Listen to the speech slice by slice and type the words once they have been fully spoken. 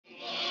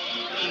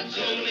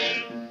tulip,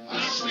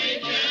 a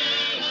sweet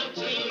yellow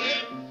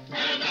tulip,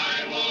 and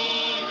I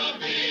wore a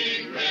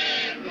big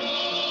red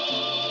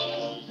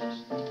rose.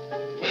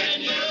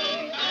 When you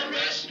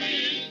caressed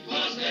me,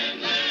 'twas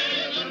then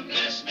heaven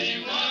blessed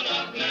me, what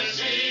a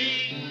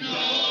blessing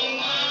no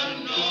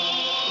one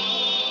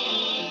knows.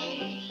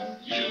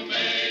 You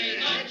made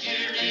a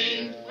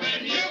cheery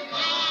when you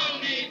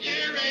called me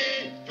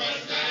dearie,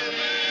 'twas that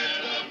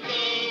red and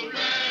blue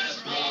dress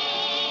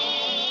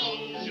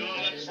rose. Your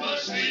lips were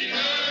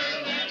sweeter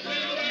than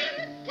tulip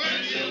when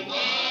you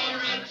wore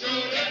a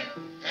tulip,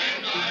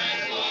 and I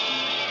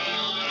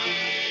wore a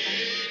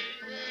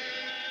big red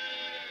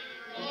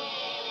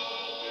rose.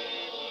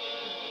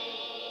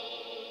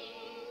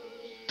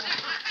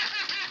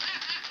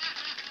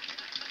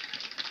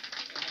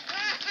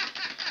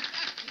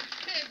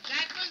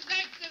 That was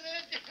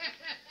excellent.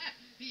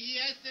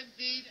 Yes,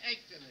 indeed,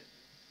 excellent.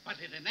 But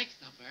in the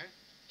next number,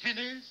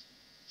 tenors,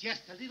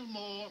 just a little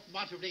more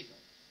moderato,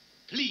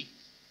 please.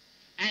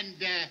 And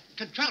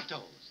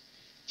contraltos,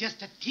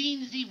 just a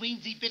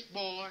teensy-weensy bit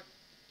more,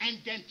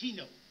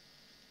 andantino,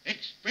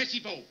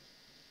 espressivo,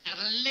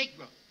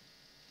 allegro.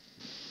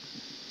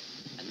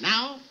 And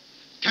now,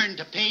 turn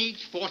to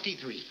page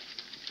 43.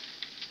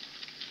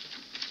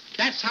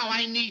 That's how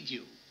I need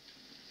you.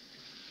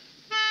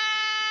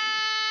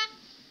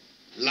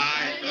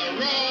 Like the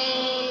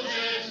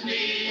roses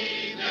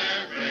need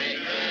their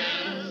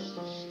fragrance,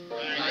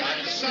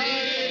 like the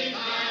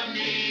sunshine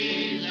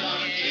needs a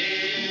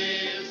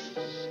kiss,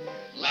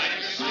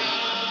 like the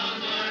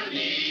summer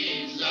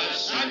needs the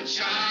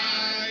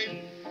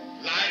sunshine,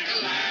 like a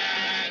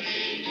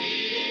laddie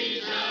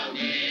needs a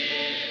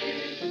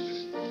wish,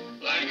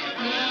 like a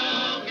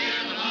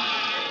broken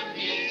heart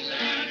needs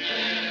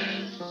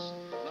gladness,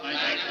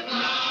 like the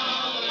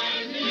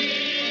flowers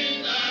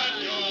need the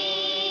dew,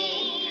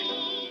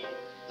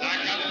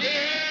 like a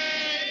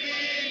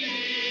baby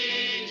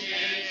needs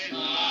its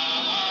mother.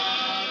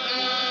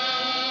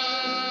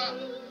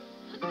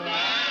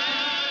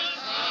 That's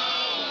how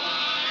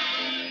I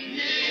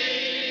need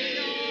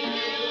you.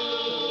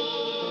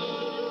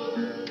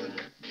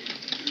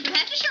 We'll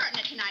have to shorten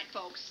it tonight,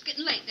 folks. It's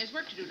getting late. There's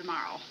work to do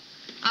tomorrow.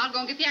 I'll go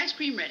and get the ice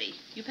cream ready.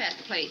 You pass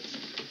the plates.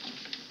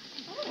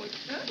 Oh, it's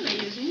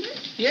early, isn't it?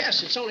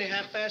 Yes, it's only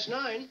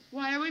 9:30.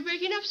 Why are we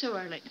breaking up so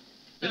early?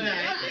 Good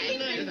night.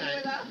 Good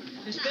night.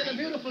 It's been a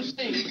beautiful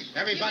scene.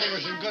 Everybody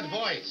was in good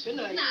voice. Good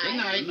night. Good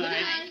night. Good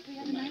night. We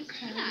have a nice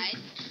time. Good night.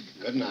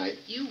 Good night.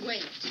 You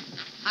wait.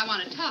 I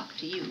want to talk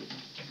to you.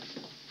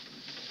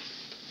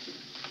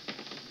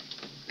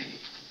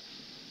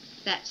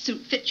 That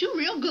suit fits you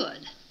real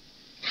good.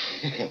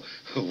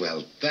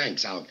 Well,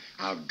 thanks. I'll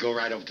go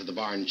right over to the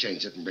bar and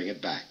change it and bring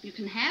it back. You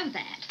can have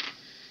that.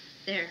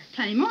 There are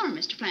plenty more of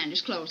Mr.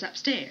 Flanders' clothes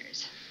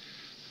upstairs.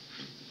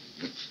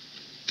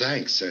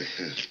 Thanks.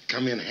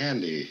 Come in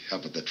handy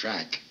up at the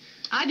track.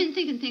 I've been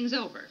thinking things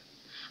over.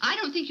 I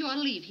don't think you ought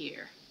to leave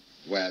here.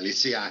 Well, you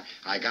see, I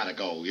gotta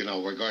go. You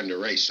know, we're going to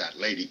race that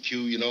Lady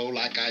Q, you know,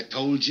 like I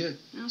told you.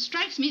 Now,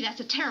 strikes me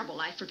that's a terrible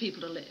life for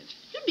people to live.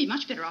 You'd be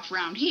much better off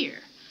around here.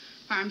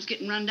 Farm's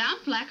getting run down,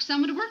 lack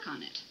someone to work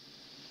on it.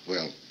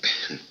 Well,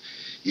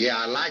 yeah,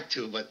 I like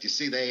to, but you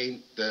see, they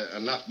ain't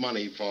enough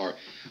money for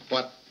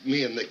what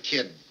me and the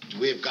kid,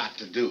 we've got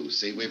to do.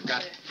 See, we've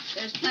got...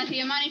 There's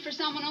plenty of money for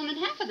someone owning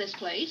half of this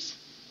place.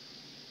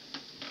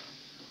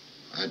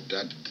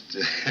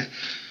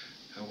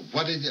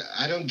 What did you...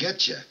 I don't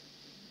get you.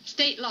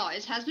 State law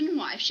is husband and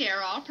wife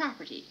share all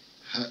property.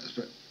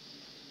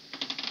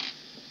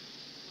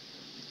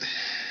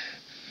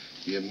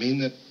 You mean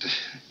that...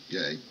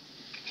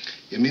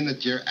 You mean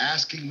that you're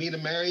asking me to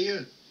marry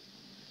you?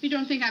 You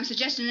don't think I'm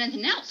suggesting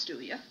anything else, do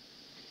you?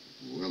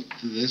 Well,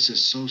 this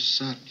is so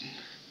sudden.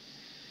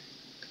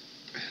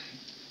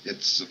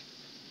 It's...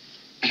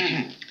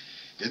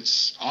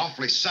 it's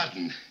awfully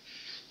sudden.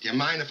 Do you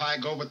mind if I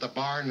go over to the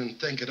barn and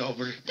think it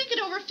over? Think it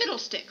over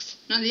fiddlesticks.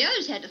 None of the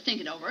others had to think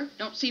it over.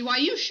 Don't see why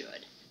you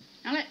should.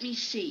 Now, let me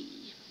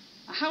see.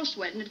 A house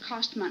wedding would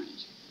cost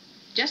money.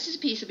 Justice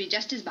of peace will be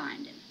just as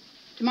binding.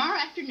 Tomorrow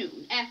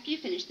afternoon, after you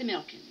finish the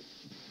milking.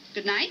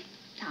 Good night,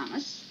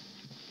 Thomas.